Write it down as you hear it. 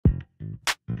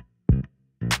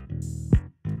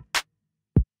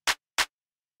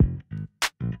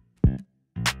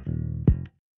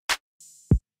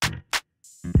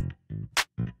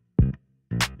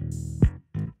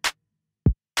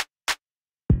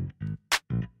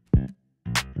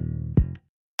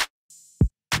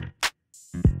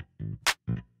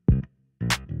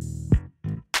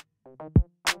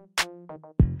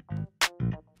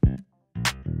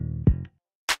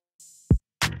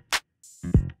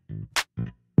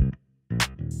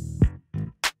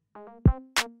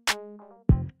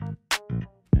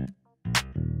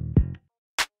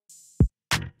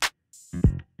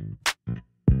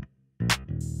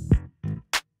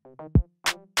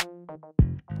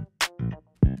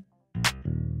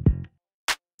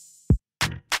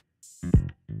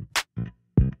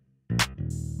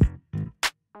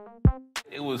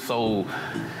It was so,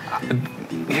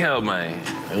 yeah, man.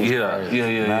 Yeah.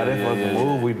 Nah, that fucking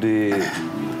move we did,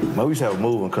 man, we used to have a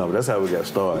moving company. That's how we got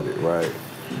started, right?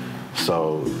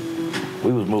 So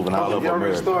we was moving all over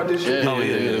America. Y'all start this shit? Oh,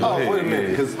 yeah. Oh, wait a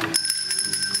minute, because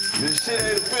this shit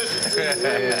ain't official.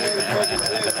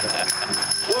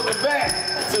 Welcome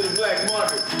back to the Black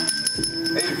Market.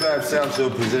 85 South Show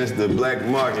presents the Black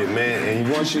Market, man. And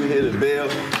once you hit a bell,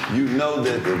 you know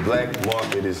that the Black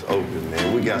Market is open,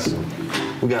 man. We got some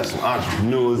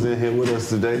entrepreneurs in here with us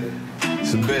today.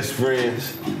 Some best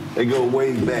friends. They go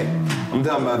way back. I'm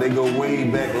talking about they go way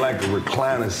back like a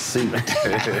recliner seat.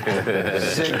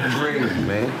 Second grade,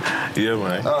 man. Yeah,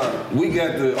 man. We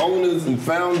got the owners and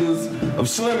founders of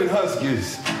Slim N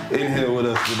Huskies in here with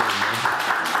us today, man.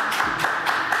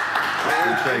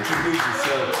 Man, introduce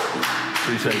yourself.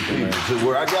 Appreciate you, man. So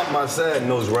where I got my side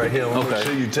notes right here, I'm gonna make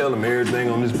sure you tell them everything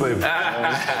on this paper.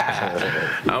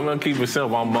 I'm gonna keep it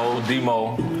simple. I'm Mo,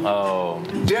 D-Mo.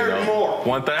 Derek Moore.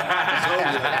 One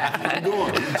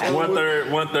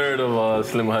third of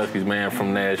Slim N Huskies, man,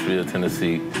 from Nashville,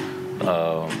 Tennessee.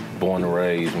 Born and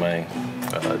raised, man.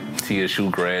 TSU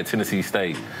grad, Tennessee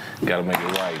State. Gotta make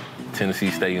it right.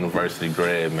 Tennessee State University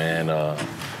grad, man.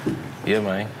 Yeah,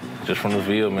 man. Just from the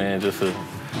Ville, man. Just a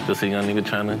young nigga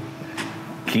trying to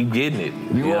keep getting it.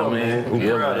 You are, man.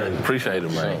 Yeah, man. Appreciate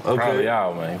it, man. Okay. Proud of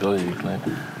y'all, man. Go ahead, Clint.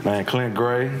 Man, Clint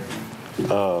Gray,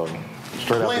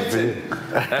 straight out the Ville.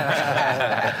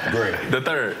 Great. The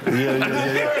third.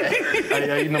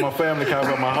 Yeah, you know my family calls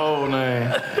out my whole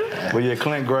name. But yeah,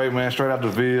 Clint Gray, man, straight out the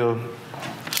Ville,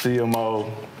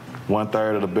 CMO,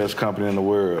 1/3 of the best company in the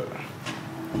world.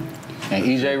 And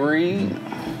EJ Reed.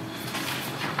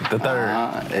 The third.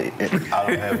 I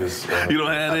don't have his. You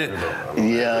don't have it?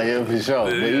 Yeah, for sure.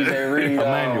 But EJ Reed.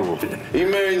 Emmanuel.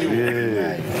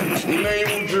 Yeah.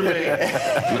 Emmanuel Jermaine.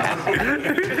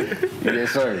 Yes,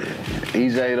 sir.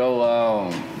 EJ,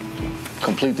 though,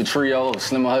 complete the trio of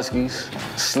Slim N Huskies.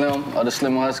 Slim of the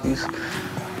Slim N Huskies.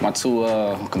 My two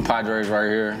compadres right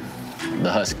here,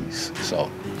 the Huskies. So,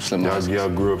 Slim N Huskies. Y'all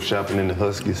grew up shopping in the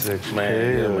Husky section.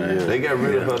 Man, yeah, man. They got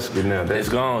rid of Husky now. It's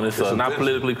gone. It's not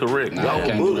politically correct. Nah, you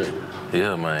can't do that.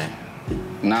 Yeah, man.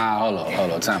 Nah,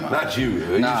 hold on, time out. Not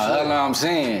you. Nah, that's what I'm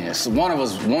saying. It's one of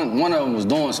them was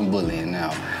doing some bullying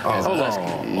now. As a Hold Husky,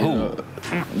 on. you know.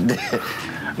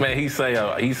 Man, he say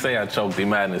I choked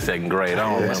him out in the second grade. I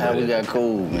don't remember. That's how we got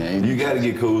cool, man. You got to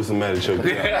get cool with somebody to choke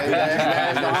you out.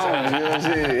 That's the home, you know what I'm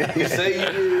saying? You say you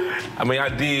did. I mean, I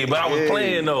did, but I was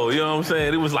playing though. You know what I'm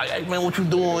saying? It was like, hey man, what you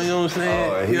doing? You know what I'm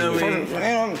saying? You know what I mean?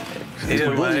 Yeah,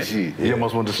 man. You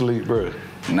almost went to sleep, bro.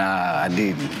 Nah, I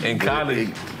didn't. In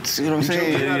college. See what I'm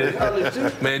saying?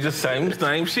 Yeah. Man, just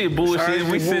same shit, bullshit.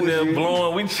 We sitting there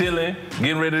blowing, we chilling,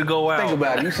 getting ready to go out. Think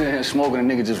about it. You sitting here smoking, a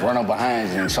nigga just run up behind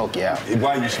you and choke you out.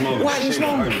 Why you smoking? Why you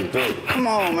smoking? Come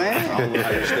on, man. I don't know how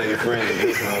you stay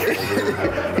friendly.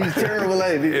 He's terrible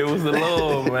at it. It was the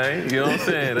love, man. You know what I'm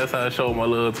saying? That's how I showed my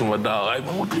love to my dog. Like,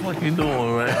 man, what the fuck you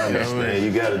doing, man? I understand.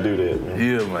 You got to do that, man.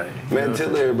 Yeah, man. Man,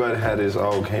 tell everybody how this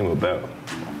all came about.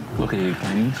 Okay, you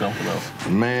something else.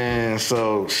 Man,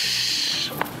 so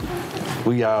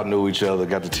we all knew each other,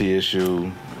 got to TSU,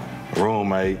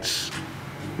 roommates.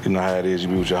 You know how it is, you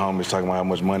be with your homies talking about how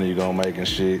much money you gonna make and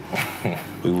shit.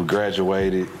 We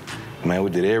graduated. Man, we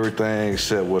did everything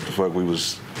except what the fuck we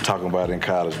was talking about in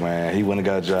college, man. He went and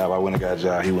got a job, I went and got a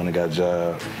job, he went and got a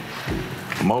job.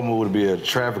 Mo moved to be a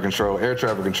air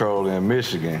traffic controller in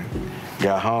Michigan.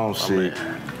 Got homesick.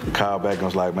 Called back and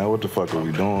was like, man, what the fuck are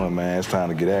we doing, man? It's time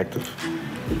to get active.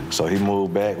 So he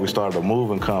moved back. We started a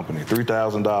moving company,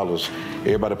 $3,000.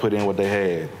 Everybody put in what they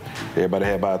had. Everybody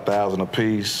had about $1,000 a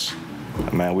piece.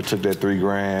 Man, we took that $3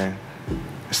 grand,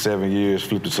 7 years,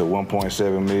 flipped it to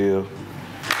 1.7 mil.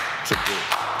 Took it.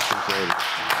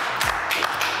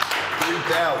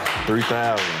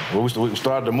 3,000. Well, we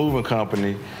started the moving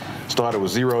company. Started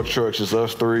with 0 trucks, just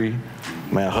us 3.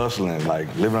 Man, hustling, like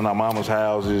living in our mama's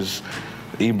houses.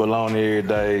 Eat bologna every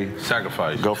day.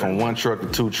 Sacrifice. Go from 1 truck to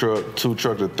 2 truck, 2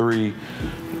 truck to 3,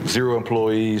 0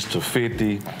 employees to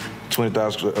 50,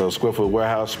 20,000 square foot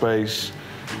warehouse space.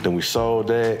 Then we sold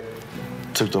that,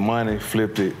 took the money,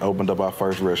 flipped it, opened up our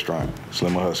first restaurant,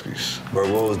 Slim N Husky's.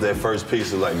 Bro, what was that first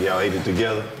pizza like? Y'all ate it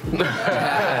together? Like,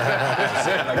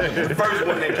 the first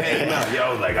one that came out,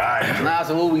 y'all was like, all right. Nah,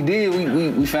 so what we did,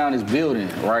 we found this building,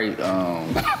 right,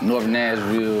 north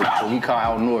Nashville, what we call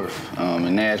out north.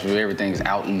 In Nashville, everything's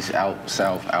out east, out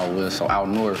south, out west, so out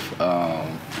north.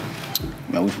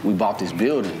 Man, we bought this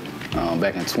building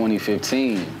back in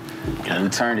 2015. And we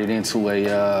turned it into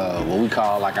a what we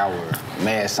call like our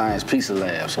mad science pizza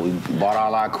lab. So we bought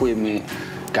all our equipment,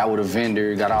 got with a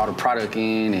vendor, got all the product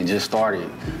in, and just started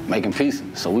making pizza.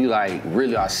 So we like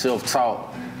really are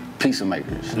self-taught pizza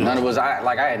makers. None of us, I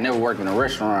had never worked in a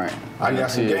restaurant. I got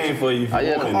some game for you if you want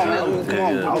it. Come on,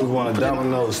 man. I was one of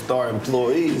Domino's star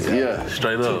employees. Yeah.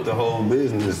 Straight up. Took the whole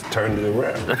business, turned it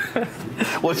around.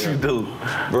 What you do?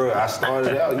 Bro, I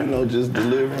started out, just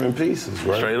delivering pieces,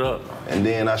 right? Straight up. And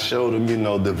then I showed them,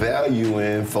 the value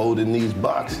in folding these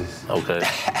boxes. Okay.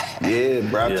 Yeah,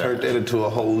 bro, I turned that into a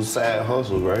whole side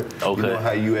hustle, right? Okay. You know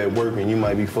how you at work and you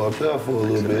might be fucked up for a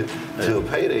little bit till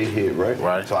payday hit, right?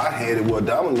 Right. So I had it where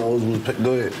Domino's was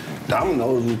paying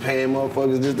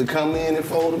motherfuckers just to come in and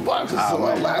fold the boxes. So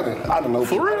I don't know,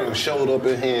 For real? I showed up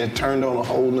in here and turned on a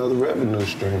whole nother revenue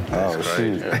stream. Oh,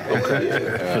 shit. Okay,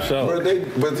 yeah. For sure.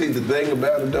 But see, the thing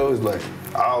about it though is like,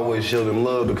 I always show them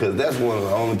love because that's one of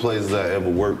the only places I ever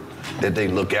worked that they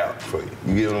look out for you.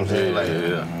 You get what I'm saying?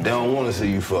 They don't want to see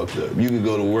you fucked up. You can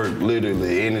go to work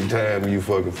literally anytime you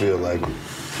fucking feel like it.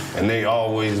 And they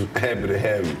always happy to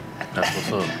have you. That's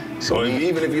what's up. So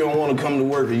even if you don't want to come to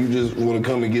work and you just want to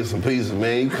come and get some pizza,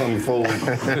 man, you come and fold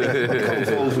some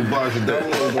boxes.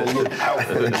 Domino's gonna look out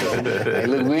for you. Hey,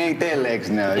 look, we ain't that lax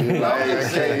now. You know?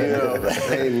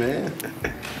 Hey, man.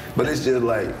 But it's just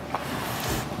like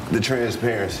the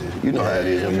transparency. You know how it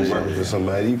is when you working for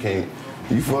somebody.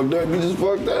 You fucked up, you just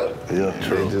fucked up. Yeah,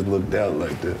 true. They just looked out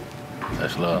like that.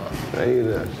 That's love. I hear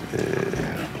that.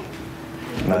 Yeah.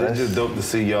 But it's just dope to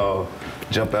see y'all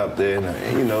jump out there and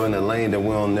in a lane that we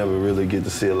don't never really get to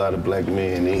see a lot of black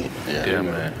men in. Yeah,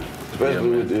 man. Especially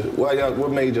with this.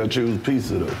 What made y'all choose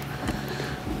pizza though?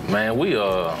 Man,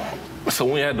 so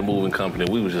we had the moving company.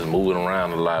 We was just moving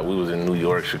around a lot. We was in New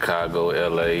York, Chicago,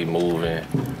 LA, moving,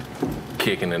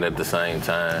 kicking it at the same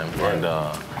time. Right. And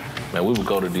man, we would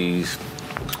go to these,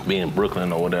 be in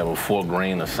Brooklyn or whatever, Fort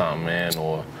Greene or something, man,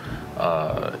 or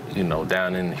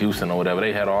down in Houston or whatever.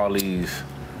 They had all these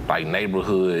like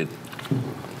neighborhood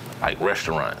like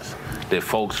restaurants that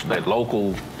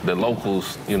locals,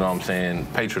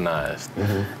 patronized.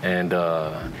 And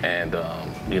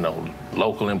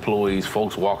local employees,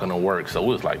 folks walking to work. So it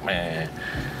was like, man,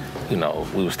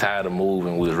 we was tired of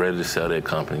moving, we was ready to sell that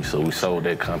company, so we sold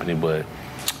that company, but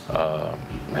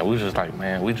man, we was just like,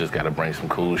 man, we just gotta bring some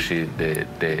cool shit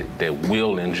that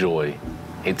we'll enjoy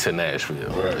into Nashville.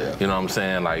 Right. You know what I'm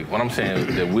saying? Like, when I'm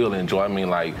saying that we'll enjoy, I mean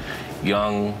like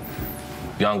young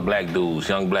black dudes,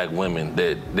 young black women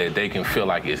that they can feel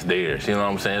like it's theirs. You know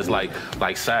what I'm saying? It's like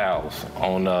Sal's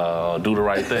on Do the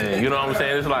Right Thing. You know what I'm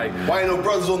saying? It's like, why ain't no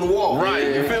brothers on the wall?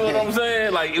 Right, you feel what I'm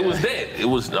saying? Like, it was that. It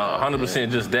was 100%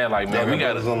 just that. Like, man, we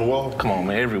got brothers on the wall? Come on,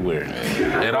 man, everywhere.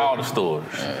 At all the stores.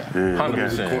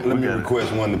 100%. Let me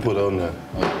request one to put on there.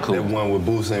 Cool. That one with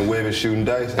Boosie and Webbie shooting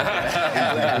dice.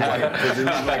 Because it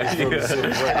looks like it's from the civil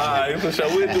rights. All right, for sure.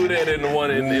 We'll do that in the one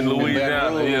in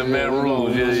Louisiana. Yeah, Baton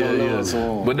Rouge.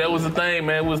 Yeah. But that was the thing,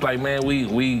 man. It was like, man,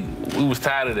 we was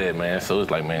tired of that, man. So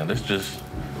it's like, man,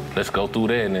 let's go through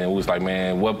that. And then it was like,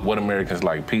 man, what Americans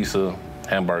like? Pizza,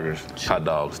 hamburgers, hot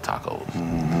dogs, tacos.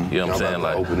 You know what I'm saying?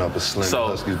 Like, open up a Slim N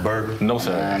Husky's burger. No,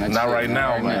 sir. Not right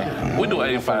now, man. We do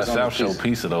 85 South Show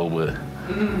pizza though, but.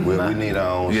 Well, we need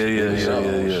our own.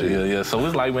 Yeah. So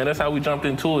it's like, man, that's how we jumped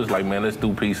into it. It's like, man, let's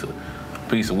do pizza.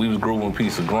 We was grooving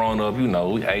pizza growing up, we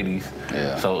 80s.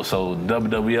 Yeah. So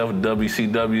WWF,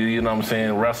 WCW, you know what I'm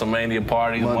saying? WrestleMania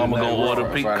parties, mama gonna order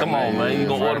pizza. Come on, man, you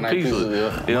gonna order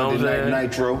pizza. You know what I'm saying?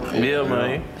 Nitro. Yeah,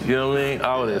 man. You know what I mean?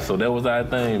 All that. So that was our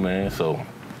thing, man. So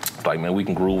it's like, man, we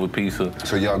can groove with pizza.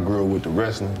 So y'all grew up with the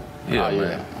wrestling? Yeah,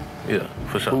 man. Yeah,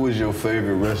 for sure. Who was your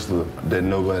favorite wrestler that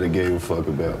nobody gave a fuck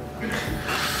about?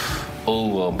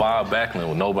 Oh, Bob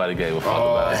Backlund, nobody gave a fuck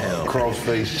about him.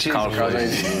 Crossface chicken.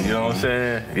 You know what I'm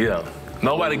saying? Yeah.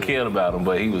 Nobody cared about him,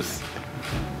 but he was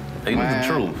the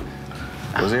truth.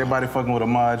 Was everybody fucking with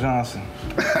Ahmad Johnson?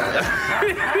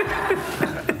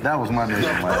 That was my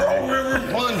nigga, man. River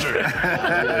Plunger.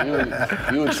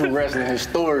 You a true wrestling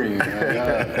historian.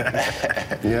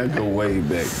 Yeah, I go way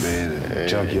back, man.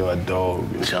 Junkyard Dog.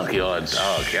 Junkyard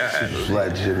Dog, God.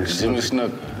 Flat Jimmy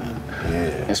Snuka.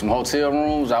 Yeah. In some hotel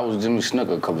rooms, I was Jimmy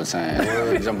Snooker a couple of times.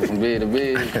 Jumping from bed to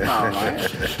bed. Nah, man.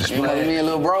 You know what I mean,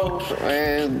 little bro?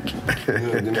 Man.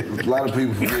 Yeah, a lot of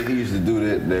people forget he used to do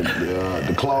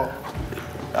the claw.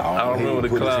 I don't remember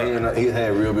the claw. He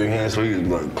had real big hands, so he would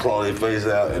like claw their face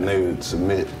out and they would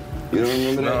submit. You don't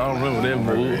remember that? No, I don't remember that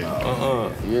move.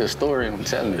 Yeah, story, I'm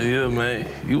telling you. Yeah, man.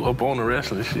 You up on the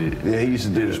wrestling shit. Yeah, he used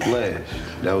to do the splash.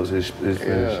 That was his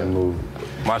finishing move.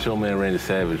 Macho Man Randy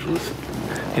Savage was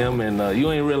him, and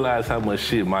you ain't realize how much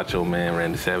shit Macho Man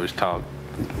Randy Savage talked.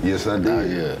 Yes, I did.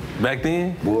 Yeah. Back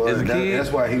then, Boy, as a kid?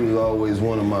 that's why he was always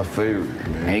one of my favorites,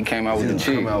 man. And he came out with the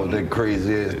chick. Come out with that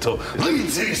crazy ass talk. Let me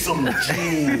tell you something,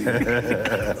 G.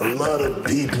 A lot of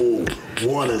people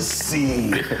want to see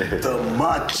the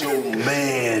Macho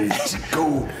Man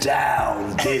go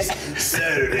down this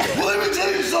Saturday. Well, let me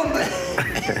tell you something.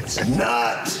 It's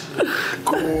not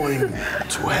going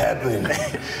to happen.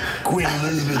 Queen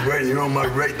Elizabeth right here on my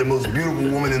right, the most beautiful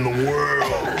woman in the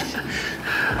world.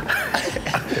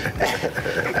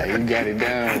 Hey, you got it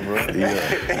down, bro. Yeah.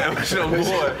 That was your boy.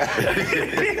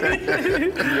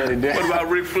 You got it down. What about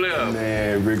Ric Flair?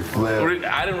 Man, Ric Flair.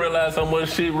 I didn't realize how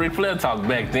much shit Ric Flair talked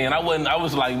back then. I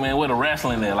was like, man, where the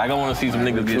wrestling at? Like, I want to see some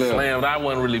niggas get slammed. I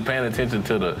wasn't really paying attention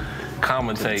to the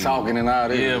commentating. Talking and all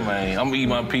that. Yeah, man. I'm eating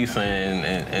my pizza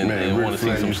and want to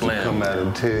see some slam. Come out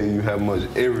and tell you how much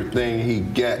everything he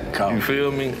got. You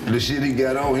feel me? The shit he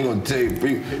got on, he gonna tell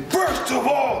you. First of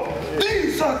all,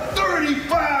 these are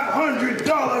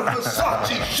 $3,500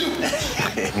 Versace shoes.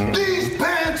 These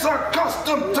pants are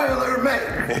custom tailor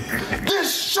made.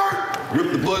 This shirt,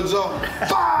 rip the buttons off,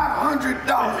 $500.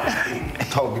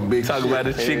 Talking big Talk shit. about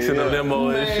the chicks in the limo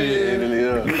and shit.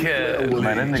 Yeah.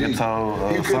 Man, that nigga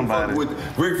told he somebody.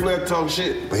 Ric Flair talk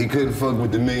shit, but he couldn't fuck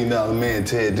with the $1 Million Man,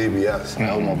 Ted DiBiase.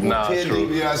 Nah, Ted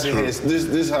DiBiase has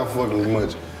this how fucking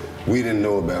much we didn't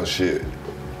know about shit.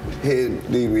 Ted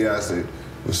DiBiase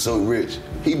was so rich,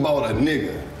 he bought a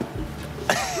nigga.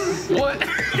 What?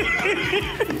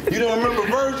 You don't remember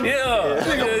Virgil? Yeah.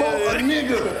 Nigga bought a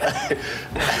nigga.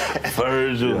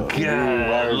 Virgil,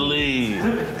 golly.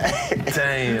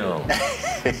 Damn.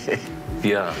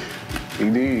 Yeah. He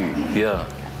did. Yeah.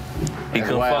 He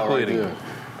couldn't fuck with him.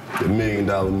 The $1 Million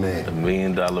Man. The $1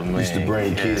 Million Man. Used to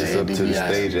bring kids up to the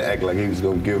stage and act like he was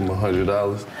gonna give them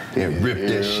 $100 and rip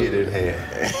that shit in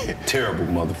half. Terrible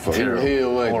motherfucker.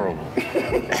 Terrible. Horrible.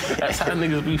 That's how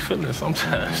niggas be feeling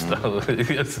sometimes, though.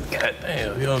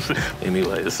 Goddamn, you know what I'm saying?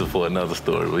 Anyway, this is for another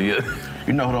story, but yeah.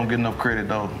 You know who don't get enough credit,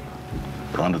 though?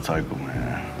 The Undertaker,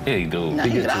 man. Yeah, he do. Nah, He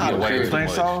he gets get to all get the way credit. too Think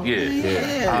much. so?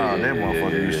 Yeah. That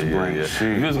motherfucker used to bring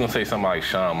shit. You was gonna say something like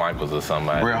Shawn Michaels or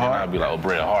somebody. Bret Hart? I'd be like, oh,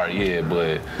 Bret Hart, yeah,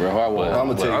 but Bret Hart was. I'm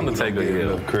gonna tell you Undertaker, who don't get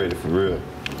enough credit for real.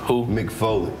 Who? Mick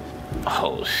Foley.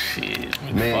 Oh shit.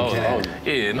 Mankind.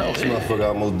 Yeah, no. This motherfucker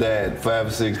almost died 5 or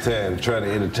 6 times trying to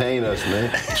entertain us,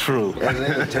 man. True. As an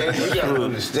entertainer, you gotta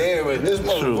understand, man. This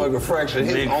motherfucker fractured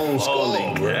his own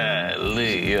skull, bro.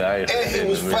 Golly, yeah, I And he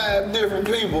was 5 different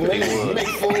people, man. Mick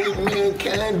Foley,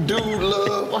 Mankind, Dude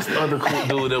Love. What's the other cool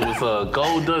dude that was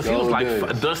Gold Dust? He was like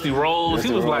Dusty Rhodes.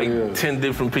 He was like 10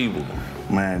 different people.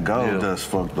 Man, Goldust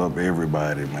fucked up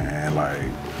everybody, man. Like,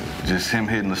 just him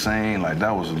hitting the scene, like,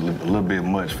 that was a little bit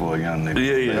much for a young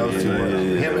nigga. That was too much.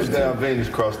 Him and Val Venus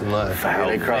crossed the line. Yeah,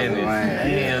 they crossed the line.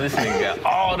 Damn, this nigga got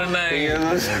all the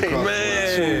names.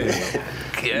 Man.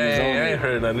 Yeah, I ain't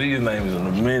heard none of these names in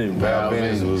a minute, Val bro.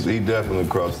 Venus he definitely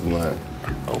crossed the line.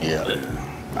 Yeah.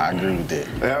 I agree with that.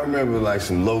 And I remember like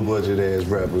some low budget ass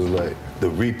rappers like the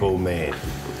Repo Man.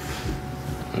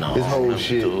 No, His whole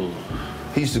shit. Dude.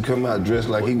 He used to come out dressed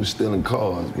like he was stealing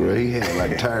cars, bro. He had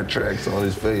like tire tracks on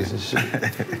his face and shit.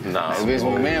 Nah, Vince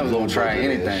McMahon was gonna try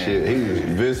anything. Shit. He was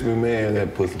Vince McMahon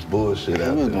that put some bullshit out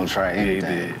He was there. gonna try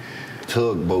anything. he did.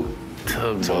 Tugboat.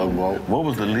 Tugboat. What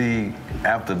was the league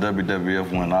after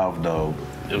WWF went off, though?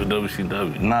 It was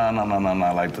WCW. Nah.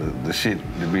 Like the shit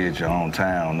to be at your own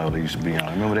town, though, they used to be on.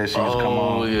 Remember that shit used to come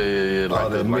Oh, on? yeah. All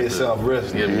that Mid-South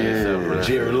wrestling. Yeah, Mid-South wrestling.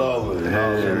 Jerry Lawler and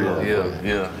all that.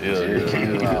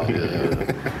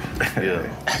 Yeah.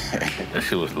 That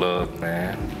shit was love,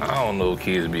 man. I don't know if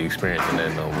kids be experiencing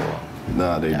that no more.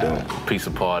 Nah, they don't. Pizza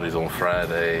parties on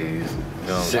Fridays. You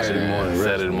know what I'm Saturday saying? morning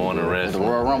Saturday morning The wrestling.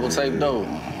 Royal Rumble tape, though.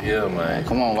 Yeah, man.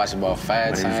 Come on, watch about 5 They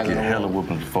used times to in get a hella row.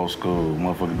 whoopings before school.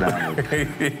 Motherfucker down the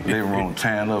living room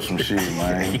tearing up some shit,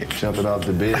 man. Jumping off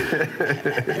the bed.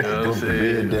 You know what I'm Put the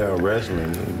saying? bed down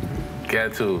wrestling.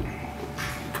 Got to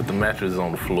put the mattresses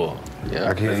on the floor.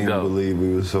 I can't even believe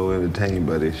we were so entertained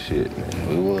by this shit, man.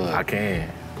 We was. I can.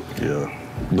 Yeah.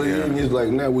 But then it's like,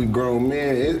 now we grown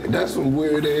men. That's some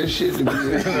weird ass shit to be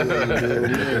in.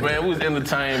 Man, we was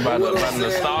entertained by the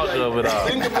nostalgia of it all.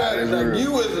 Think about it, like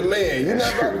you as a man, you're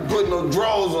not about to put no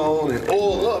drawers on and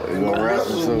oil up and go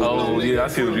wrestle. Oh, yeah, I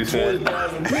see what you said.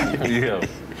 Yeah.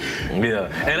 Yeah,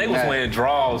 and they was wearing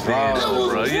draws then,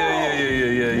 bro. Yeah.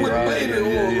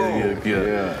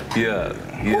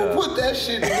 Who put that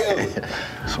shit together?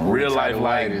 Some real life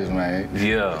lighters, man.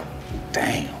 Yeah.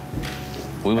 Damn.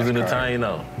 We was entertained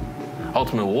though.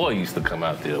 Ultimate War used to come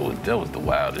out there. That was the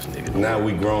wildest nigga. Now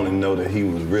we grown and know that he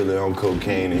was really on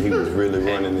cocaine and he was really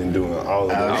running and doing all of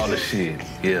that. All the shit,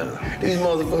 yeah. These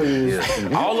motherfuckers.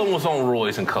 Yeah. All of them was on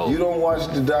Royce and Coke. You don't watch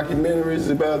the documentaries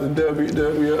about the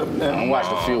WWF now? I don't watch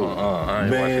the few. I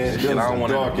ain't watching this shit. I don't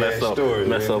want to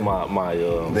mess up my.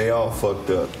 They all fucked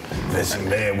up. Listen,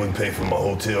 man wouldn't pay for my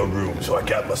hotel room, so I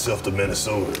got myself to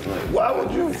Minnesota. Like, why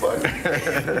would you fucking?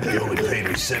 He only paid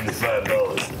me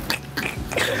 $75.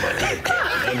 I got my haircut.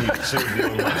 I need surgery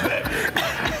on my back.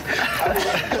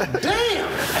 Damn!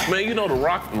 Man, you know the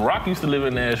Rock used to live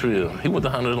in Nashville. He went to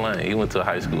Hunter Lane. He went to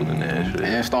high school in Nashville.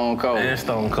 And Stone Cold.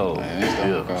 Stone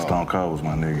Cold was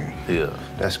my nigga. Yeah.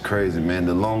 That's crazy, man.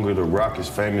 The longer the Rock is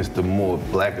famous, the more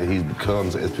blacker he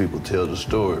becomes as people tell the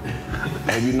story.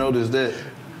 Have you noticed that?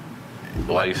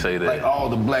 Why you say that? Like all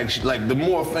the black shit, like the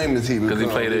more famous he becomes. Because he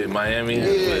played in Miami?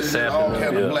 Yeah, all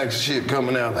kind of black shit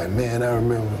coming out. Like, man, I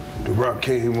remember the Rock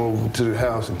came over to the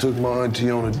house and took my auntie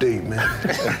on a date, man.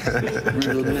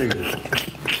 Real nigga.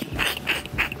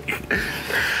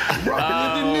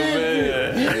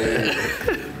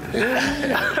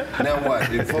 Now what?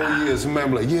 In 4 years, somebody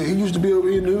be like, yeah, he used to be over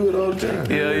in the hood all the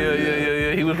time.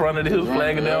 Yeah. He was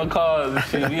flagging down cars and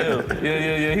shit.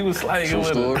 Yeah. He was slanging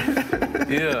with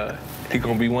him. Yeah. He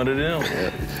gonna be one of them.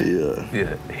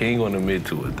 Yeah. He ain't gonna admit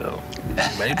to it though.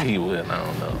 Maybe he will. I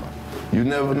don't know. You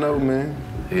never know, man.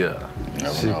 Yeah.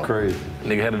 Shit crazy.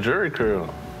 Nigga had a jury curl.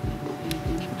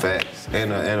 Facts.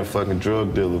 And a fucking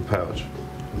drug dealer pouch.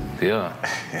 Yeah.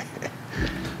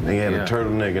 They had a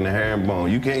turtleneck and a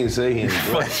herringbone. You can't say he ain't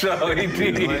black. For sure, he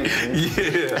did.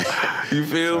 Yeah. You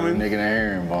feel me? Nigga and a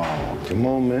herringbone. Come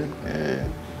on, man.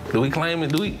 Yeah. Do he claim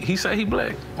it? He say he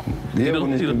black? Yeah,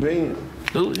 when it's convenient.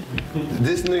 Do he?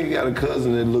 This nigga got a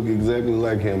cousin that look exactly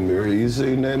like him, Mary. You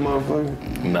seen that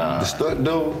motherfucker? Nah. The stunt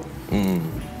double?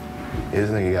 This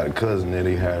nigga got a cousin that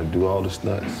he hired to do all the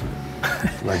stunts.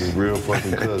 Like his real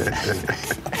fucking cousin.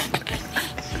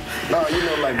 No, you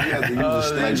know, like you have to use a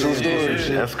stage and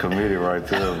shit. That's comedy right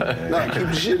there, man. Nah, keep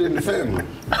the shit in the family.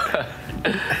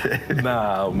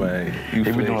 Nah, man. He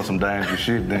be doing some dangerous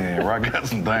shit then. Rock got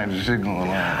some dangerous shit going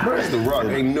on. Bro, it's the Rock.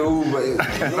 Ain't nobody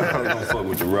gonna fuck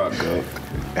with the Rock, though.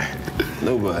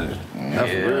 Nobody. Not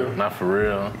for real. Not for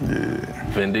real. Yeah.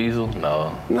 Vin Diesel?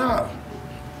 No. Nah.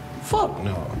 Fuck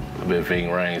no. I bet Ving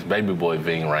Rhames, baby boy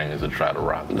Ving Rhames will try to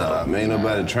rock. Nah, man, ain't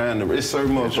nobody trying to. It's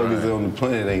certain motherfuckers on the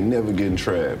planet ain't never getting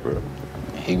tried, bro.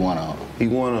 He one of them. He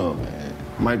one of them.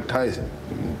 Mike Tyson.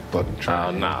 Fucking tried.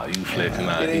 Oh, nah, you flexing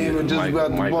out. It ain't even just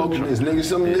about the bogus niggas.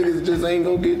 Some niggas just ain't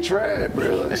gonna get tried,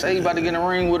 bro. They say he about to get in the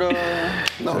ring with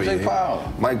Jake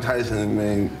Paul. Mike Tyson,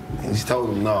 man, he's told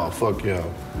him, no, fuck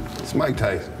y'all. It's Mike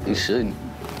Tyson. He shouldn't.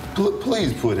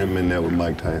 Please put him in there with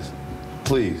Mike Tyson.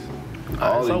 Please.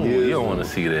 All the years. You don't want to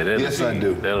see that. Yes, I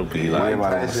do. That'll be like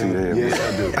Mike Tyson. Yes,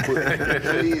 I do.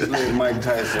 Please let Mike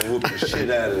Tyson whoop the shit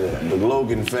out of the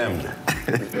Logan family.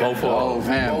 Both of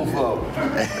them. Both of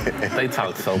them. They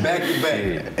talk so much. Back to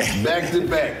back. Back to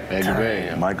back. Back to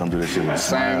back. Mike gonna do this shit with a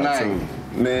Same smile night. too.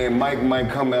 Man, Mike might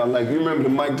come out like, you remember the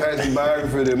Mike Tyson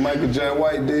biography that Michael John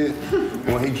White did?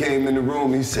 When he came in the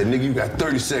room, he said, nigga, you got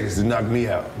 30 seconds to knock me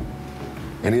out.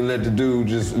 And he let the dude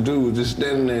was just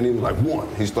standing there and he was like,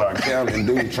 1. He started counting,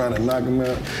 dude was trying to knock him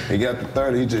out. He got to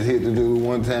 30, he just hit the dude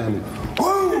one time.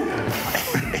 Woo!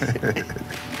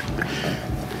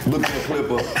 Look that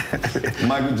clip up.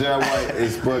 Michael John White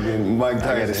is fucking Mike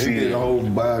Tyson. He did a whole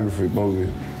biography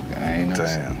movie. I ain't know.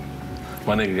 Damn.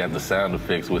 My nigga got the sound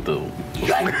effects with the.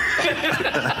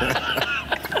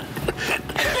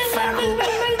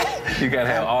 You gotta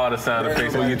have all the sound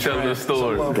effects when you tell the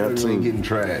story. Got to ain't getting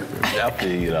tried. I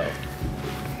feel you though.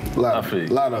 Lot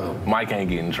of them. Mike ain't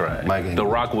getting tried. Mike The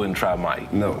Rock wouldn't try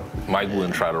Mike. No. Mike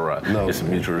wouldn't try The Rock. No. It's a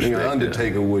mutual respect. Nigga,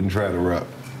 Undertaker wouldn't try to rock.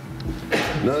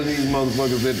 None of these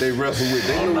motherfuckers that they wrestle with,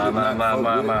 they know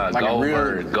Nah.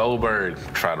 Like Goldberg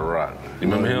try to rock. You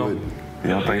remember him? You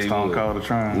don't think Stone Cold will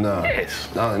try? No. Yes.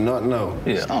 No.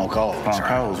 Yeah. Stone Cold. Stone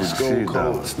Cold was the shit,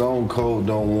 though. Stone Cold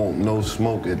don't want no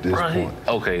smoke at this point.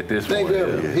 Okay, at this Think point.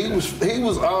 of it. He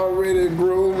was already a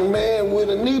grown man with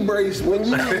a knee brace when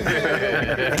you was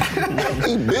there.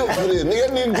 He built for this. Nigga,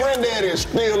 nigga granddaddy is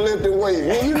still lifting weights.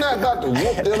 Man, you not about to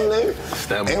whoop them niggas.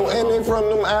 And in front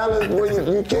of them islands where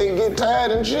you can't get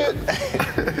tired and shit.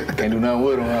 Can't do nothing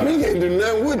with them, huh? You can't do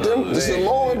nothing with them. The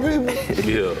Samoan people.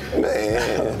 Yeah.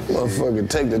 Man, motherfucker,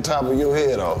 take the top of your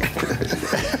head off.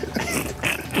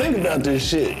 Think about this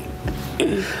shit.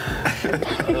 Shit.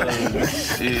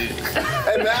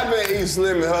 Hey man, I've been eating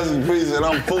Slim N Husky pizza and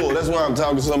I'm full. That's why I'm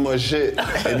talking so much shit.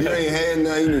 If you ain't had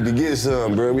none, you need to get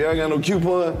some, bro. Y'all got no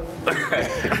coupon?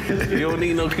 You don't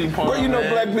need no coupon. Bro, you know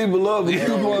man. black people love the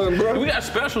coupon, bro. We got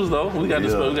specials though. We got the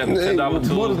special. We got the $10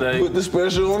 Tuesday. Put the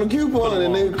special on the coupon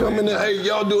and they come in there. Hey,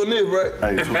 y'all doing this, right?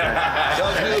 Hey,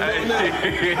 Y'all still doing this?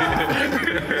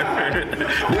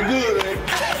 You good, man?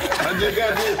 I just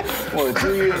got this. What,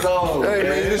 2 years old? Hey,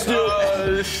 man, you still...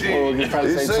 Shit. Well, you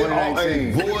probably say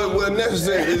 2019. Hey, boy, what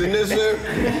necessary? Is it necessary?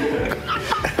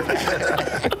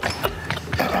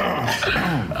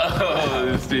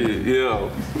 Oh, shit, yeah.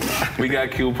 We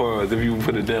got coupons, if you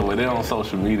put it that way. They're on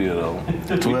social media, though.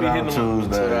 $12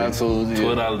 Tuesday.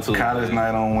 $12 Tuesday. College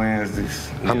night on Wednesdays.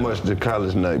 How much the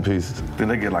college night pieces? Then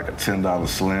they get like a $10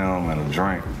 Slim and a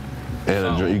drink. And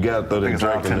a drink. You gotta throw that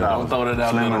drink in there. Don't throw that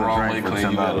out there the wrong way, clean.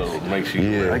 You gotta make sure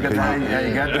you Yeah. You got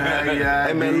to have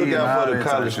Hey man, look out for the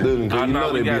college students. I You know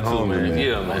know we they be got to, hungry, man. man.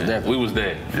 Yeah, man. We was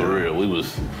that, for real. We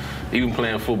was, even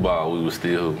playing football, we was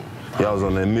still. Y'all was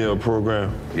on that meal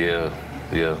program? Yeah.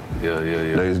 They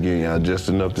was getting y'all just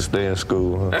enough to stay in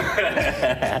school, huh?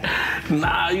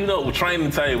 Nah, you know,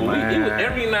 training table. We,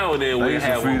 every now and then we have one. They used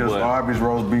to feed us but Arby's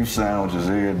roast beef sandwiches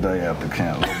every day after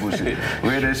camp. We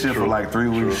had that shit for like 3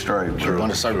 weeks straight, bro.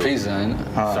 Want to serve pizza, ain't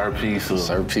it? Serve pizza.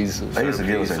 Serve pizza. They used to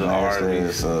give us that nasty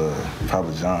ass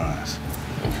Papa John's.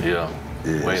 Yeah.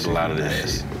 We ate a lot of that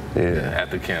shit. Yeah.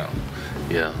 At the camp.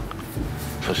 Yeah.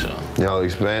 For sure. Y'all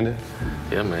expanding?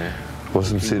 Yeah, man. What's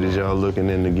some cities y'all looking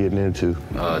into getting into?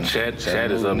 Chat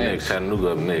is up next.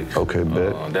 Chattanooga up next. Okay,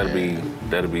 bet.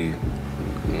 That'll be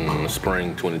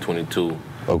spring 2022.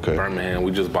 Okay. Birmingham.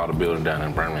 We just bought a building down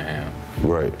in Birmingham.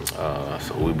 Right.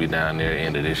 So we'll be down there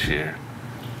end of this year.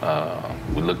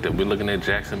 We're looking at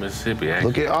Jackson, Mississippi. Actually.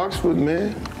 Look at Oxford,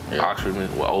 man. Yeah. Oxford,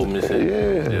 Old Mississippi.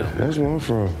 Yeah, that's where I'm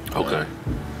from. Okay.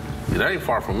 Yeah, that ain't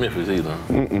far from Memphis either.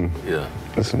 Yeah.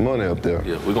 There's some money up there.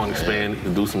 Yeah, we're gonna expand,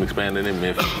 do some expanding in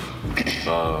Memphis,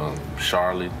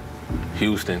 Charlotte,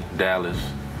 Houston, Dallas.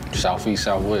 Southeast,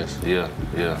 Southwest. Yeah.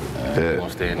 We're gonna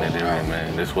stay in that area,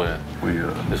 man. That's where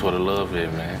the love is,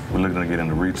 man. We're looking to get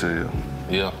into retail.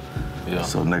 Yeah.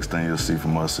 So next thing you'll see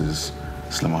from us is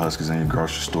Slim N Huskies in your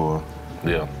grocery store.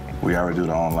 Yeah. We already do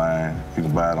the online. You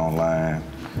can buy it online,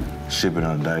 ship it in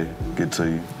a day, get to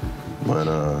you. But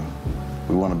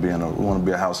we want to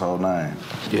be a household name.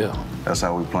 Yeah. That's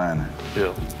how we planning.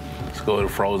 Yeah. Let's go to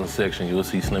the frozen section. You'll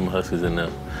see Slim N Huskies in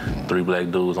there. 3 black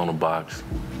dudes on the box.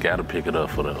 Gotta pick it up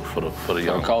for the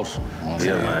young. culture.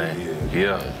 Yeah, man.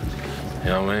 Yeah. You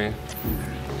know what I mean?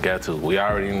 Got to. We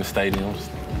already in the stadiums.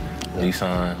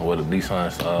 Nissan,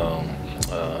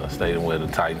 stadium where the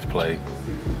Titans play.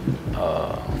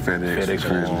 FedEx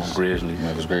Forum,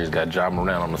 Grizzlies. Got Ja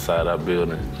Morant on the side of our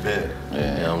building. Yeah. You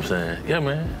know what I'm saying? Yeah,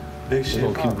 man. Big shit.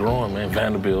 We're gonna keep growing, man.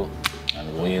 Vanderbilt.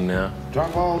 We in there.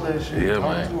 Drop all that shit. Yeah,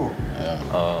 man.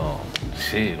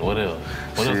 Shit, what else?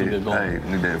 What else we got going?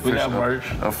 Hey, we got merch.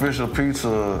 Official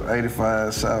pizza,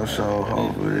 85 South Show.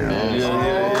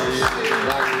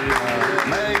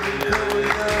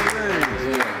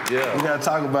 Yeah. We gotta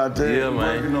talk about that. Yeah, man.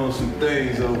 Working on some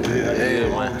things over there. Yeah,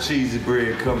 man. Cheesy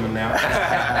bread coming out.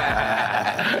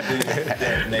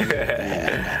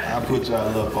 I put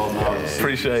y'all up on all this.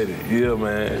 Appreciate it. Yeah,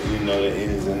 man. You know the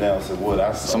ins and outs of what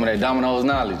I saw. Some of that Domino's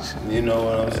knowledge. You know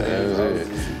what I'm saying?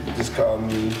 Just call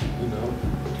me, you know.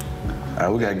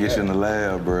 We gotta get you in the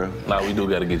lab, bro. Nah, we do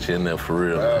gotta get you in there for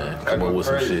real, man. Come up with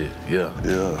some shit. Yeah. I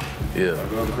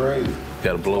go crazy.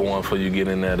 Gotta blow one before you get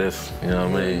in there. That's, you know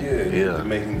what I mean? Yeah.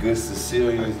 Making good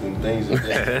Sicilians and things like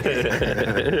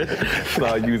that. So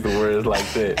I use the words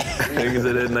like that. Niggas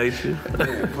of that nature.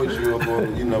 Yeah, put you up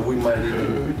on, you know, we might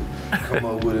even come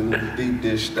up with a new deep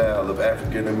dish style of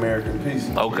African American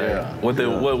pizza. Okay. Yeah. What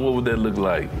would that look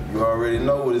like? You already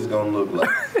know what it's gonna look like.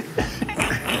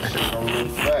 It's gonna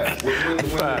look fat. When do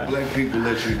black people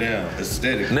let you down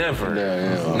aesthetically? Never.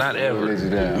 Not ever.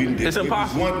 It's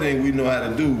impossible. One thing we know how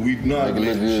to do, we know how to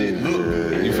make shit look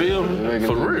good. You feel me?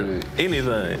 For real.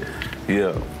 Anything.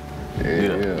 Yeah.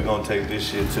 We're gonna take this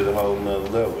shit to the whole nother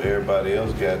level. Everybody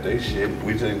else got their shit.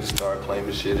 We need to start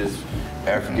claiming shit as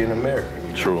African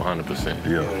American. True, 100%.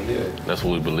 Yeah. That's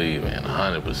what we believe in,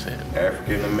 100%.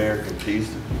 African American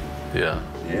pizza. Yeah.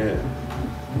 Yeah.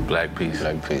 Black pizza.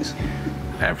 Black pizza.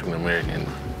 African American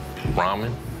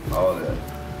ramen. All that.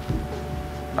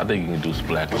 I think you can do some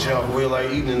black What ramen. y'all feel like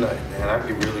eating tonight? Man, I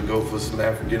could really go for some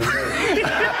African American.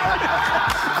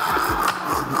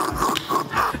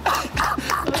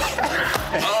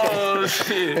 Oh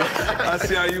shit! I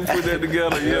see how you put that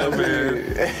together. Yeah,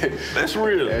 man. That's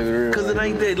real. That's real. Cause it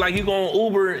ain't that. Like you go on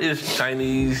Uber, it's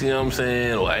Chinese. You know what I'm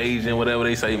saying? Or Asian, whatever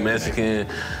they say, Mexican.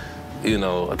 You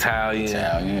know,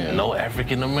 Italian. No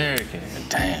African American.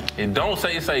 Damn. It don't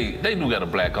say they do got a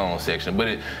black owned section,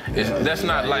 but it's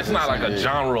not like a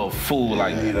genre of food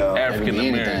like African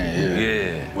American.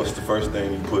 Yeah. What's the first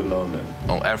thing you putting on there?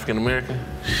 On African American?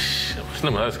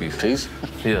 Slim Huskies. Pizza?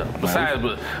 Yeah. Besides,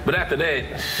 but after that,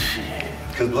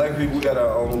 Because black people, we got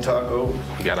our own tacos.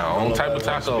 we got our own type of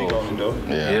tacos.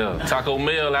 Yeah. Taco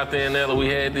Mill out there in Ella, we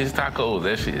had these tacos.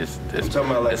 That shit is I'm talking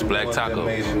about like it's the black ones that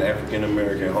made tacos. in African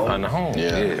American home. On the home.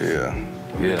 Yeah.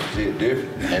 Yeah. Shit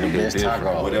different. And the best Different.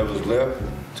 taco. Whatever's left,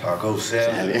 taco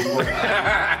salad.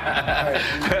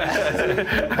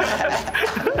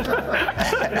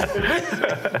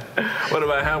 What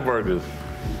about hamburgers?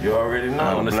 You already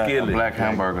know. On the skillet. A black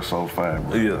hamburger so fire,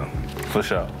 bro. Yeah, for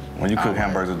sure. When you cook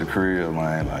hamburgers at the crib,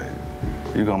 man, like,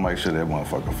 you gonna make sure that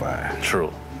motherfucker fire.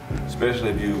 True. Especially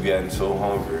if you've gotten so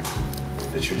hungry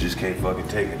that you just can't fucking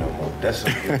take it no more. That's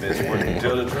some of your best work.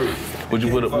 Tell the truth. Would you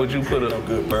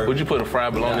put a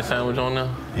fried bologna Yeah. sandwich on there?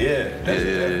 Yeah, that's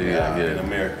Yeah. in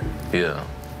America. Yeah.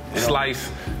 Slice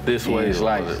this way.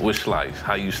 slice. Which slice?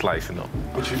 How you slicing them?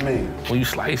 What you mean? When you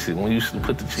slice it, when you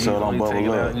put the cheese So it on, don't you take it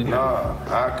bubble out. up. You Nah,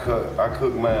 I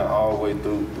cook mine all the way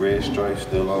through, red stripe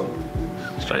still on.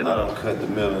 straight I up. don't cut the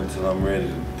middle until I'm ready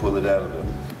to pull it out of the.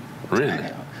 Really?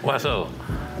 Why so?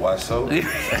 Why so? I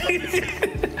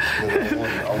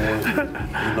want you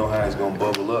know how it's gonna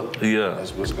bubble up. Yeah.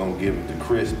 That's what's gonna give it the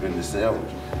crisp in the sandwich.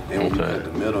 Then when you Okay. cut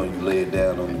the middle and you lay it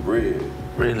down on the bread,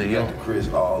 Really? you got Yeah. the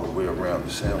crisp all the way around the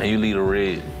And sandwich. you leave the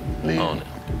red on it.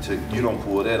 You don't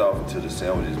pull that off until the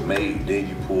sandwich is made. Then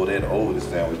you pull that over the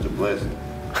sandwich to bless it.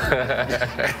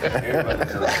 Everybody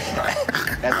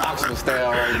That's Oxford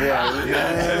style right there.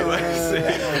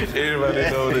 Everybody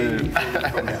know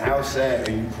that. from the outside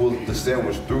and you pull the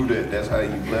sandwich through that. That's how you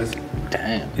bless it.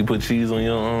 Damn. You put cheese on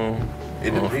your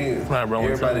It depends. fried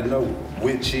bologna Everybody know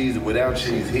with cheese and without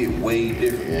cheese hit way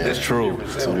different. Yeah. That's true.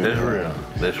 Different sandwich. That's real.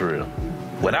 That's real.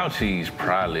 Without cheese,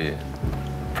 probably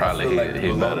I feel like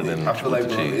hit better than I feel like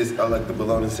with cheese. I like the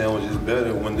bologna sandwich is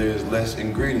better when there's less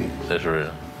ingredient. That's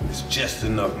real. It's just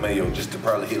enough mayo just to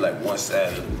probably hit like one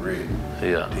side of the bread.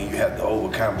 Yeah. Then you have to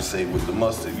overcompensate with the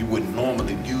mustard. You wouldn't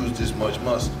normally use this much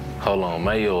mustard. Hold on,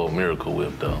 mayo or Miracle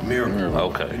Whip though? Miracle.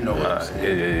 Okay. You know what I'm Alright.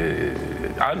 saying?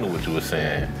 Yeah. I knew what you were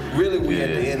saying. Really, we at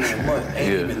Yeah. the end of the month. Ain't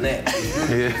Yeah. even that. It's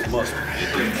really just mustard.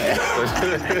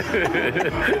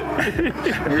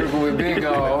 Miracle with big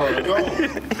Go.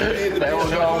 That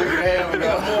was all we could have. You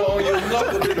got more on your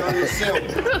knuckle than on yourself.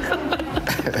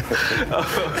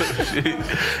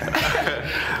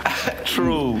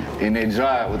 True. And they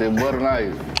dry with that butter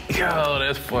knife. Yo,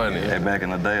 that's funny. Hey, back in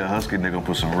the day, a Husky nigga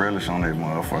put some relish on that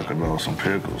motherfucker, though, some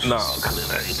pickles. No,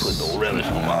 cause I ain't put no relish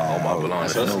on my bologna.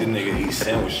 Husky nigga eat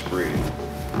sandwich spread.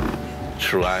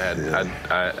 True,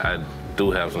 I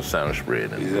do have some sandwich spread in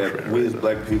the Exactly. refrigerator. We as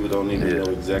black people don't even Yeah.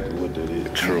 know exactly what that is.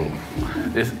 True.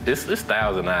 It's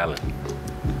Thousand Island.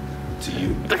 To you.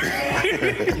 White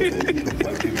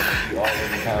people all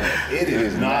in the comment. It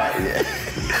is not.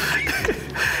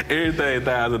 Everything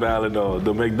Thousand Island though.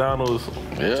 The McDonald's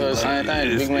Yeah, same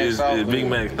thing. Big Mac sauce. Big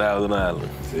Mac Thousand Island.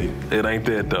 See, It ain't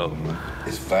that though.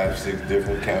 it's 5-6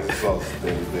 different kinds of sauces.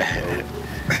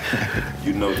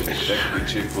 You know that could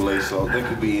be Chick-fil-A sauce. That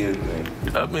could be anything.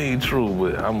 I mean, true,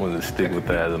 but I'm gonna stick with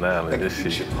Thousand That Island. could This be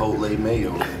shit. Chipotle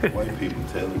mayo. White people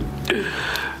tell you.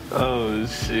 Oh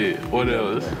shit. What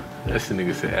else? That shit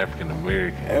nigga said African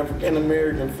American. African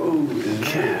American food is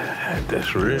good.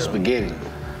 That's real. Spaghetti.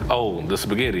 Oh, the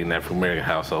spaghetti in the African American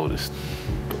household is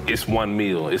it's one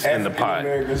meal. It's in the African pot.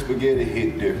 American spaghetti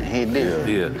hit different. He did.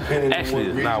 Yeah. Depending Actually, on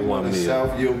what it's not region one of the meal.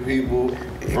 South your people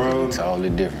from, Totally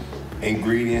different.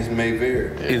 ingredients may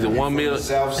vary. Is it one From meal? the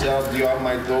South, y'all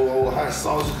might throw old hot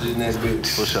sausages in that bitch.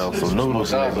 For sure. Some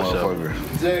noodles in that For sure. motherfucker.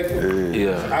 Exactly.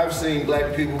 Yeah. I've seen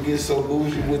black people get so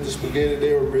bougie with the spaghetti,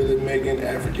 they were really making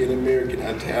African American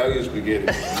Italian spaghetti.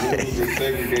 Noodles are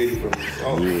segregated from the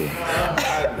sauce.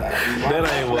 That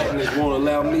ain't what- Blackness won't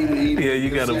allow me to eat. Yeah, you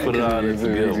gotta put it all It's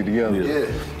together. easy together. Yeah.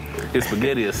 Is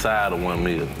spaghetti a side of one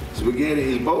meal? Spaghetti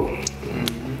is both.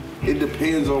 It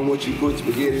depends on what you put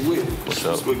spaghetti with.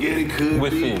 So, Spaghetti could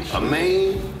with be fish. a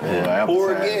main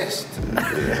or a guest.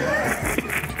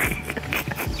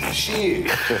 Shit.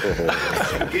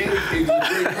 Spaghetti is a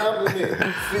great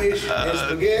compliment. Fish and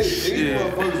spaghetti. These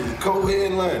motherfuckers is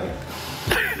co-headlining.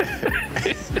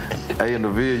 Hey, in the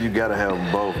Ville, you gotta have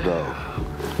them both though.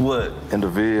 What? In the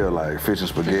Ville, like fish and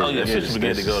spaghetti. Oh yeah, fish and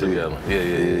spaghetti go together.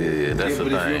 Yeah. That's the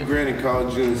But if your thing. granny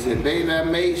called you and said, baby, I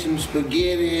made some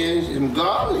spaghetti and some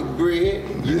garlic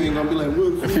bread, you ain't gonna be like,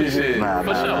 what fish? Yeah, Nah, for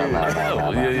nah, sure. nah, nah, For sure.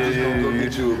 nah, nah. Yeah. Just gonna go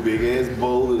get you a big ass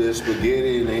bowl of that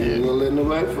spaghetti and ain't gonna let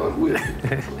nobody fuck with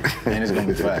it. And it's gonna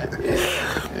be fine.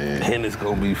 And it's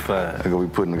gonna be fine. They're gonna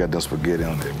be putting goddamn spaghetti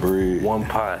on that bread. One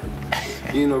pot.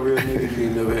 You know, real niggas, you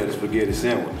ain't never had a spaghetti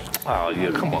sandwich. Oh yeah,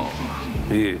 come on.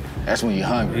 Yeah. That's when you're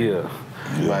hungry. Yeah.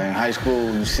 Like in high school,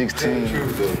 you Tell the 16.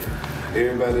 truth though,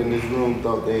 everybody in this room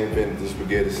thought they invented the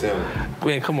spaghetti sandwich.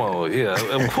 Man, come on. Yeah,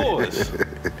 of course.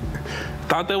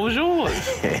 Thought that was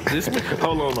yours.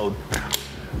 Hold on, though.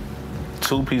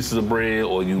 2 pieces of bread,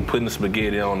 or you putting the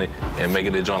spaghetti on it and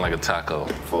making it joint like a taco.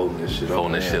 Folding that shit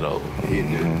Folding over. that shit over.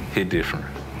 Hit different.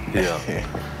 Yeah.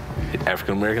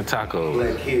 African American taco.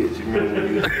 Black kids, you remember when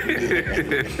you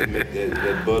used to make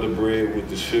that butter bread with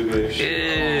the sugar and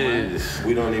shit? Yes.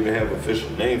 We don't even have an official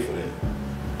name for that.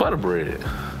 Butter bread.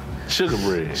 Sugar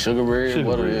bread. Sugar bread, Sugar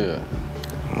butter, bread.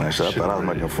 yeah. Man, shit, I thought I was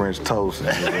making French toast. And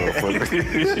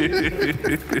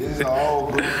This is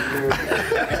all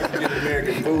African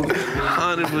American food.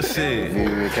 100%.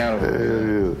 You be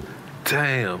accountable.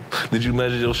 Damn. Did you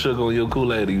measure your sugar on your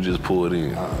Kool-Aid or you just pour it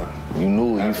in? You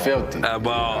knew it, you felt it.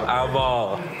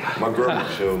 Eyeball. My grandma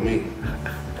showed me.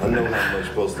 I know how much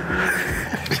supposed to be in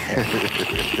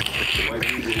White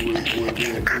people who would be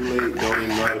in Kool-Aid don't even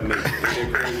know how to make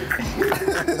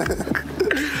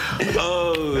it.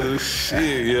 Oh,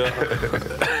 shit, yeah.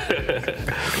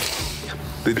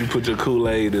 Did you put your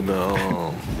Kool-Aid in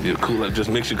the, your Kool-Aid, just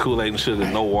mix your Kool-Aid and sugar,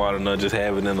 no water, no, just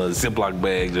have it in a Ziploc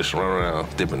bag, just run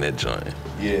around dipping that joint.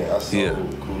 Yeah, I saw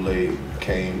Kool-Aid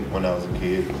came when I was a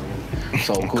kid.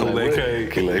 So Kool-Aid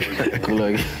cake.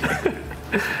 Kool-Aid.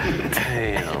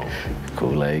 Damn.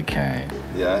 Kool-Aid came.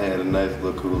 Yeah, I had a nice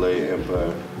little Kool-Aid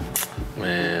empire.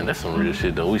 Man, that's some real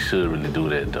shit, though. We should really do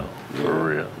that, though. For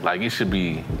real. Like, it should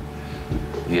be,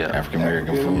 African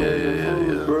American food.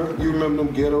 Yeah. Bro, you remember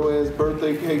them ghetto-ass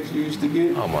birthday cakes you used to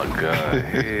get? Oh, my God.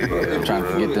 Yeah, I'm trying to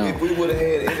forget them. If we would have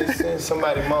had any sense,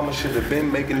 somebody mama should have been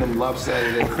making them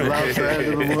lopsided.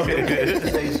 It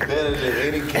tastes better than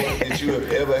any cake that you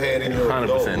have ever had in your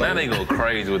adult 100%. Now they go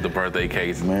crazy with the birthday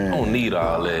cakes. Man. Don't need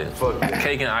all that. Fuck that.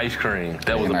 Cake and ice cream.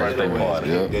 That was a Cake and ice birthday cream. party.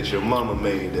 Yeah. That your mama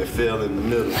made that fell in the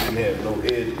middle, didn't have no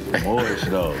edges. Moist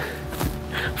though.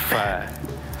 Fire.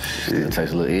 Still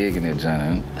taste a little egg in that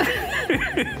joint.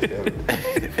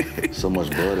 so much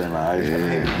butter in the ice. I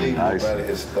can't believe Ice. nobody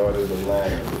has started a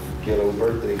line of ghetto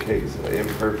birthday cakes or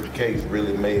imperfect cakes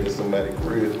really made in somebody's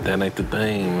crib. That ain't the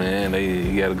thing, man.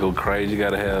 You gotta go crazy. You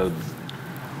gotta have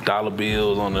dollar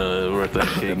bills on the birthday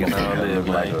cake and all that, Look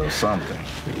like man. something.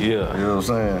 Yeah. You know what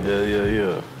I'm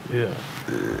saying? Yeah.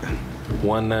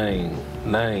 One name.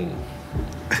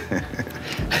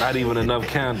 Not even enough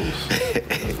candles.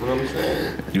 That's what I'm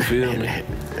saying. You feel me?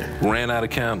 Ran out of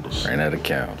candles. Ran out of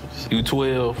candles. You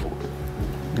 12,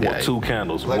 Yeah. 2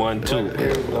 candles. Like, 1, 2. Black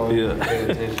parents don't even Yeah. pay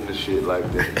attention to shit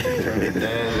like that. Turn it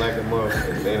down like a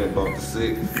motherfucker, then it bought the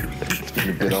 6.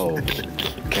 A bit old.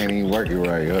 Can't even work it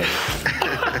right,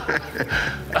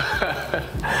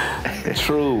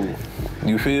 True.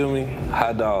 You feel me?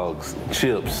 Hot dogs,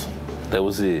 chips. That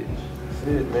was it. That's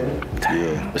it, man.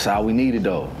 Yeah. That's all we needed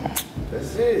though.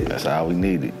 That's it. That's all we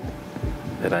needed.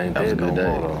 That ain't That was that a no good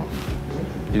more, day.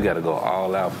 though. You gotta go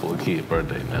all out for a kid's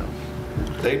birthday now.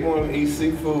 They want to eat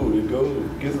seafood and go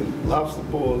get some lobster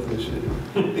balls and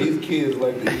shit. These kids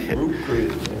like to eat root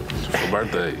crabs, man. For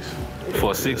birthdays.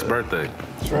 For a 6th birthday.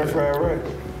 Shrimp fried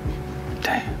rice.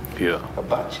 Damn. Yeah.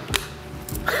 Hibachi.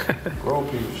 Grown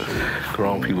people shit.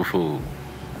 Grown people food.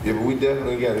 Yeah, but we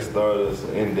definitely got to start us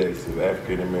an index of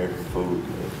African American food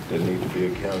that need to be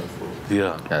accounted for.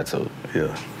 Yeah, That's all.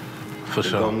 Yeah. for Don't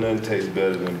sure. nothing taste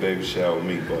better than baby shower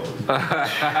meatballs.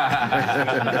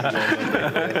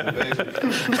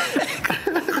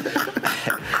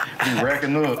 You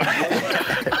racking up.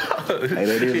 Hey,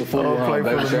 that is a full Oh, run. play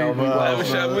Baby for the shower meatballs. Baby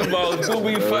shot meatballs do be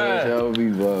Baby fine. shower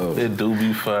meatballs. It do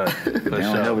be fine. For They don't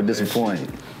sure. never disappoint.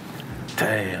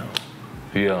 Damn.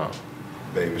 Yeah,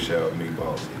 Baby shower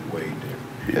meatballs is way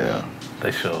different. Yeah.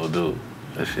 they sure do.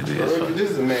 That shit is Bro, fun.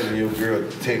 just imagine your girl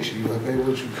text you like, hey,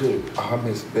 what you cook? Oh, I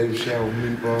miss baby shower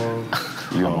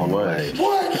meatballs. You on the way.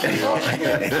 What?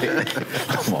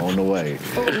 I'm on the way.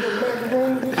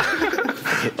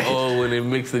 Oh, when it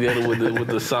and mixed together with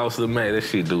the sauce of the man. That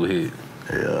shit do hit.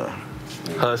 Yeah.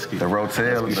 Husky. The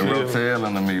rotel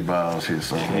and the meatballs hit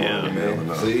so hard. Yeah,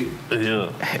 man. See?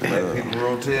 Yeah. Black people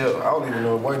rotel. I don't even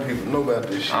know if white people know about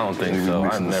this shit. I don't think so.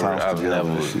 I've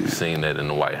never shit. seen that in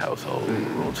the White household.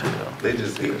 Rotel. They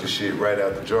just eat the shit right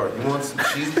out the jar. You want some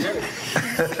cheesecake?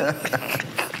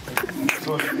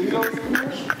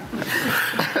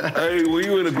 Hey, when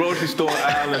you in the grocery store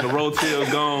aisle and the rotel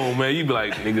gone, man, you be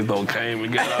like, niggas don't came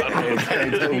and got out of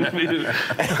there.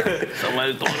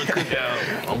 Somebody throwing a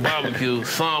cookout on barbecue,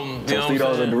 something. You know what I'm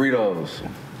Tostitos saying? or Doritos?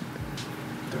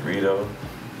 Doritos.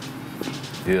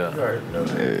 Yeah. You already know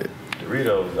that.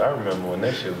 Doritos, I remember when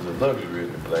that shit was a luxury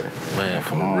in the black community. Man,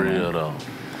 for real though.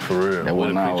 For real. That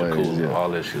With wasn't the preacher always, cooler, yeah. all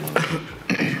that shit.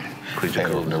 Preacher Hey,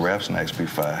 cooler. the rap snacks be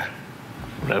fire.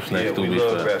 Rap snacks Yeah, do we be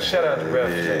love fun. rap. Shout out to rap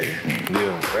snacks.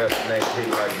 Yeah. Rap snacks hit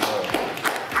like mud.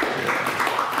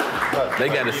 They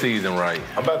got the season right.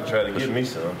 I'm about to try to get me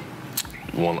some.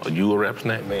 You a rap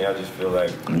snack? I mean, I just feel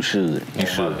like You should. You on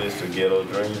should. my list of ghetto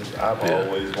dreams, I've Yeah.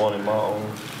 always wanted my own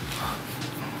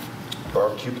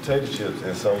barbecue potato chips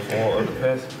in some form of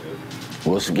capacity.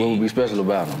 What would be special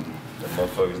about them? The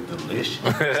motherfucker's delicious.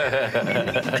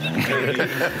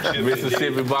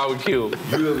 Mississippi barbecue.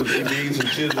 You ever be eating some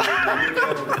chips and you look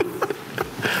at them?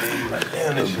 Like,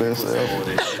 damn, this shit put some more of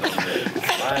that shit on there.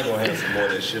 I ain't gonna have some more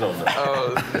of that shit on there.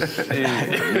 Oh,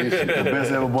 shit. The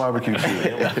best ever barbecue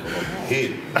shit.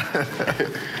 Hit.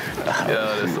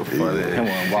 Yeah, that's so funny. Come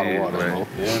on, bottle water, man. bro.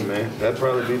 Yeah, man. That'd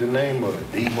probably be the name of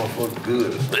it. These motherfuckers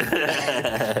good.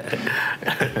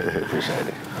 Appreciate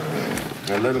it.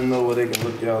 And let them know where they can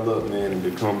look y'all up, man, and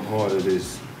become part of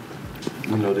this,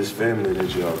 you know, this family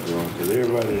that y'all growing. Because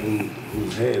everybody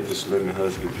who's had the Slim N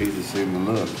Husky pizza seem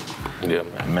to love it. Yeah,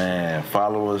 man. Man,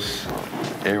 follow us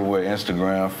everywhere: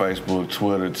 Instagram, Facebook,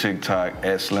 Twitter, TikTok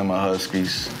 @Slim N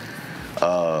Huskies.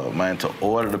 Man, to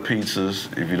order the pizzas,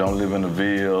 if you don't live in the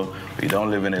Ville, if you don't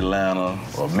live in Atlanta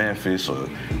or Memphis, or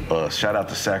shout out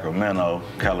to Sacramento,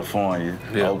 California,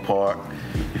 Yeah. Oak Park.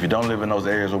 If you don't live in those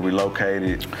areas where we're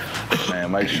located,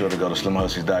 man, make sure to go to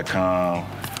slimhuskies.com,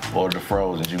 order the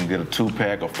frozen. You can get a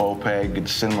 2-pack or 4-pack, get the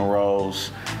cinnamon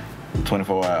rolls,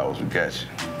 24 hours, we got you.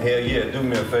 Hell yeah, do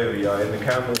me a favor, y'all. In the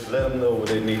comments, let them know where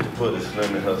they need to put a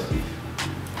Slim N Husky.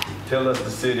 Tell us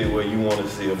the city where you want to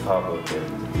see a pop-up in.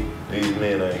 These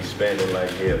men are expanding like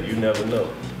hell. You never know.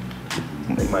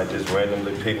 They might just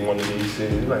randomly pick one of these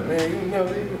cities. Like, man, you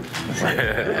never even.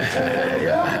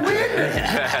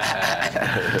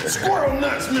 Squirrel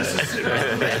Nuts, Mississippi.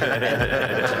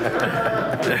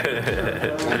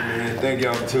 Man, thank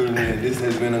y'all for tuning in. This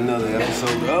has been another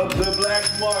episode of The Black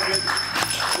Market.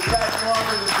 The Black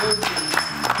Market is good.